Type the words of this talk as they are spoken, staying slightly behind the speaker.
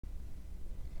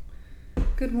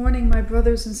Good morning, my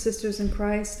brothers and sisters in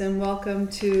Christ, and welcome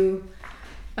to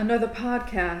another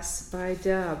podcast by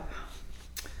Deb.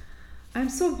 I'm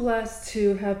so blessed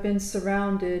to have been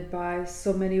surrounded by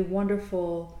so many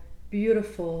wonderful,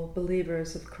 beautiful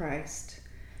believers of Christ.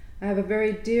 I have a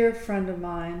very dear friend of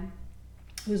mine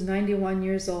who's 91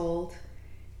 years old,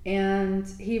 and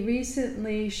he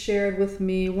recently shared with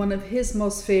me one of his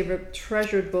most favorite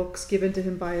treasured books given to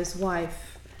him by his wife.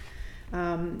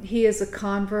 He is a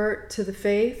convert to the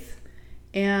faith,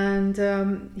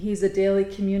 and he's a daily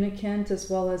communicant as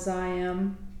well as I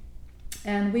am.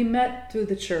 And we met through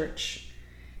the church.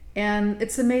 And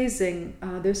it's amazing.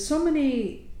 There's so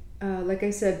many, like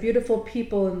I said, beautiful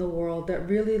people in the world that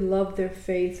really love their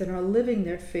faith and are living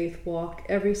their faith walk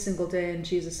every single day in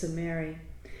Jesus and Mary.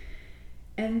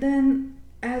 And then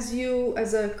as you,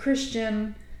 as a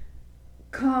Christian,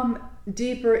 come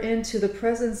deeper into the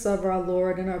presence of our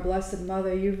Lord and our Blessed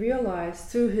Mother, you realize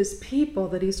through his people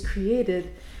that he's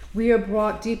created, we are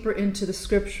brought deeper into the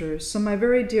scriptures. So my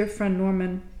very dear friend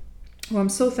Norman, who I'm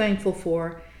so thankful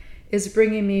for, is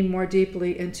bringing me more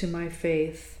deeply into my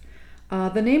faith.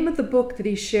 The name of the book that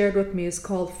he shared with me is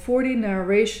called 40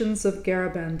 Narrations of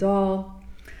Garabandal.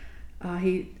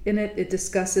 In it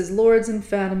discusses Lourdes and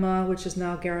Fatima, which is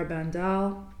now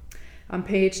Garabandal. On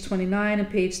page 29 and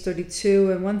page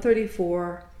 32 and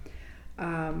 134,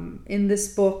 in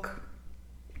this book,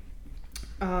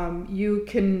 you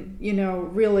can,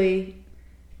 really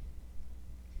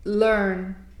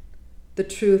learn the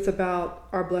truth about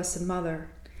our Blessed Mother.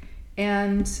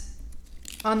 And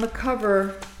on the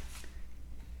cover,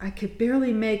 I could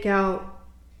barely make out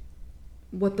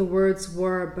what the words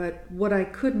were, but what I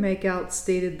could make out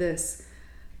stated this: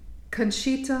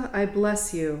 Conchita, I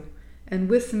bless you. And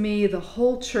with me, the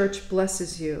whole church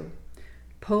blesses you.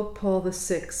 Pope Paul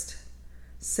VI,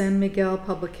 San Miguel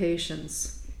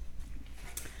Publications.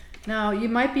 Now, you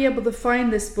might be able to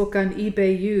find this book on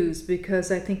eBay used because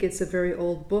I think it's a very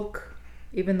old book,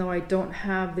 even though I don't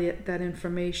have that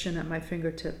information at my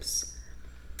fingertips.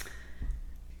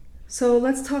 So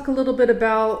let's talk a little bit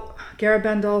about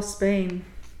Garabandal, Spain.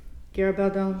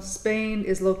 Garabandal, Spain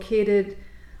is located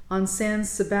on San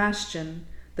Sebastian,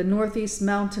 the northeast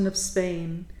mountain of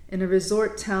Spain, in a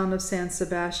resort town of San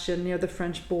Sebastian near the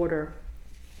French border.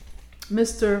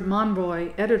 Mr.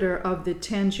 Monroy, editor of the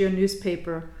Tangier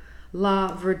newspaper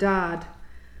La Verdad,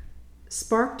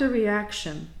 sparked a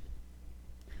reaction,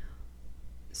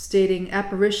 stating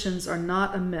apparitions are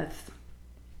not a myth.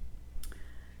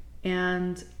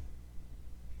 And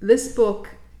this book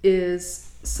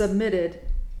is submitted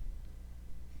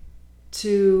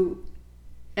to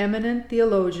eminent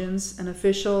theologians and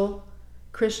official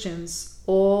Christians.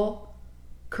 All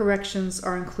corrections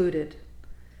are included.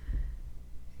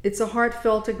 It's a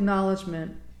heartfelt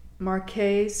acknowledgement.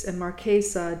 Marqués and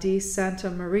Marquesa de Santa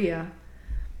Maria,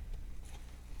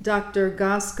 Dr.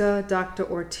 Gasca, Dr.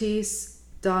 Ortiz,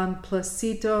 Don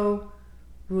Placido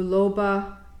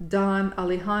Ruloba, Don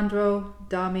Alejandro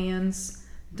Damians,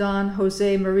 Don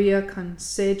Jose Maria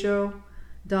Consejo,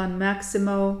 Don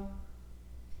Maximo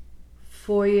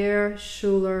Foyer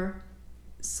Schuler,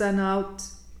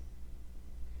 Sanaut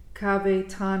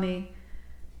Cavetani,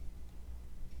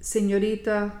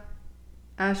 Señorita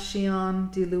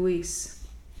Ascian de Luis.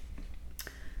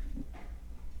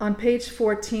 On page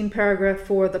 14, paragraph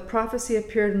 4, the prophecy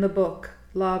appeared in the book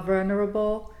La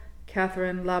Venerable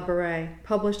Catherine Labouré,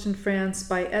 published in France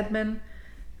by Edmond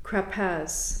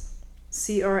Crapez,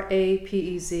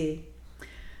 Crapez.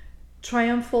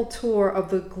 Triumphal tour of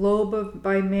the globe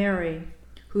by Mary,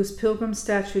 whose pilgrim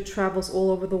statue travels all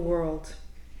over the world.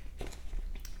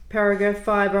 Paragraph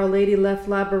 5, Our Lady left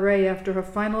Labouré after her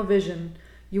final vision.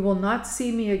 You will not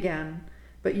see me again,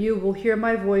 but you will hear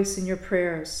my voice in your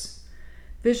prayers.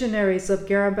 Visionaries of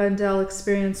Garabandal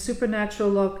experienced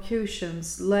supernatural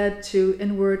locutions led to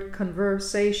inward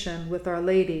conversation with Our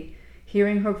Lady,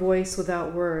 hearing her voice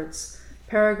without words.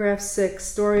 Paragraph 6,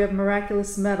 story of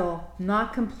miraculous medal,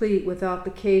 not complete without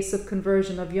the case of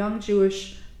conversion of young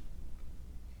Jewish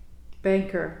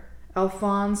banker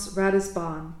Alphonse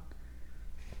Ratisbonne.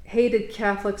 Hated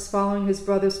Catholics following his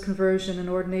brother's conversion and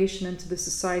ordination into the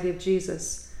Society of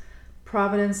Jesus.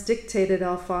 Providence dictated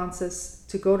Alphonsus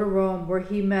to go to Rome, where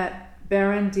he met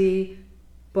Baron de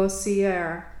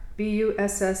Bussières,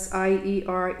 Bussières,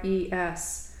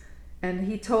 and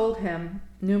he told him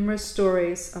numerous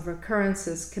stories of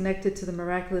occurrences connected to the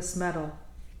miraculous medal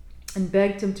and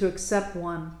begged him to accept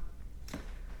one,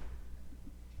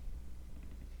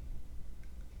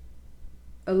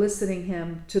 eliciting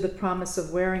him to the promise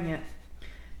of wearing it.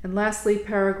 And lastly,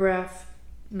 paragraph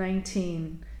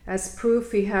 19. As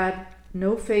proof he had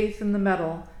no faith in the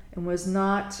medal and was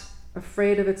not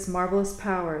afraid of its marvelous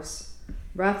powers.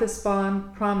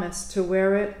 Rathusban promised to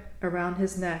wear it around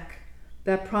his neck.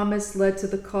 That promise led to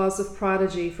the cause of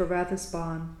prodigy for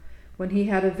Rathusban, when he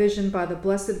had a vision by the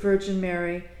Blessed Virgin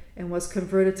Mary and was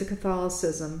converted to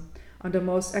Catholicism under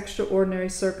most extraordinary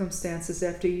circumstances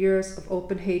after years of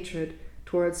open hatred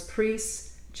towards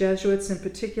priests, Jesuits in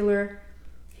particular.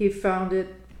 He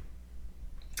followed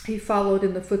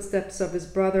in the footsteps of his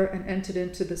brother and entered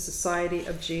into the Society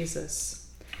of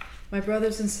Jesus. My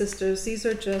brothers and sisters, these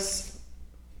are just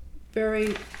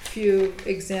very few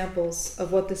examples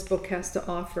of what this book has to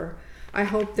offer. I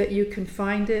hope that you can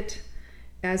find it.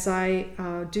 As I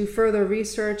do further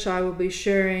research, I will be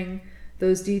sharing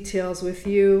those details with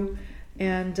you,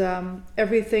 and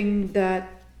everything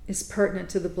that is pertinent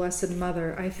to the Blessed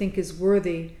Mother, I think, is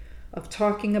worthy of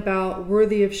talking about,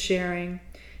 worthy of sharing,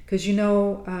 because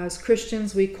as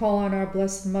Christians, we call on our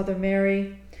Blessed Mother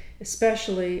Mary,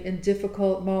 especially in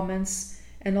difficult moments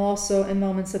and also in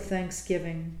moments of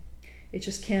thanksgiving. It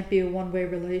just can't be a one-way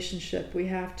relationship. We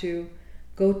have to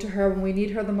go to her when we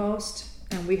need her the most,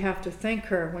 and we have to thank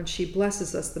her when she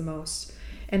blesses us the most.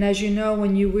 And as you know,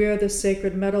 when you wear the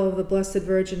sacred medal of the Blessed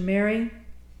Virgin Mary,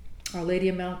 Our Lady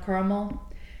of Mount Carmel,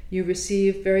 you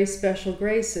receive very special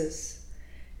graces.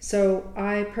 So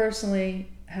I personally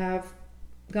have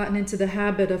gotten into the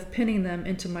habit of pinning them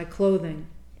into my clothing,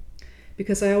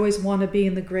 because I always want to be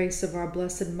in the grace of our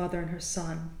Blessed Mother and her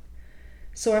Son.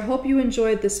 So I hope you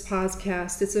enjoyed this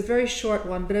podcast. It's a very short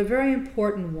one, but a very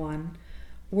important one,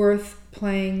 worth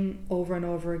playing over and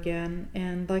over again.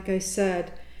 And like I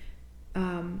said,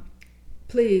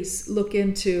 please look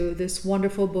into this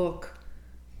wonderful book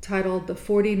titled The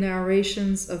 40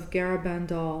 Narrations of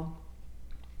Garabandal.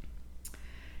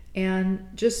 And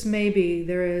just maybe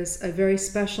there is a very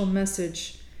special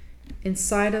message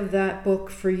inside of that book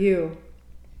for you.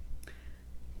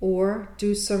 Or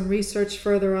do some research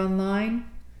further online.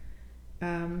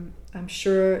 I'm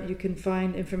sure you can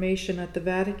find information at the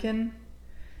Vatican,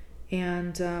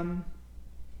 and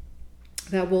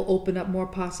that will open up more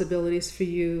possibilities for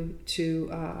you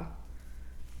to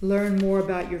learn more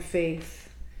about your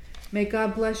faith. May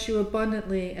God bless you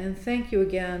abundantly, and thank you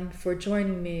again for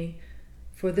joining me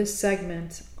for this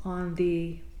segment on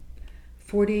the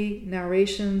 40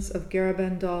 Narrations of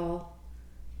Garabandal,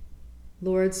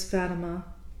 Lourdes, Fatima,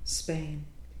 Spain.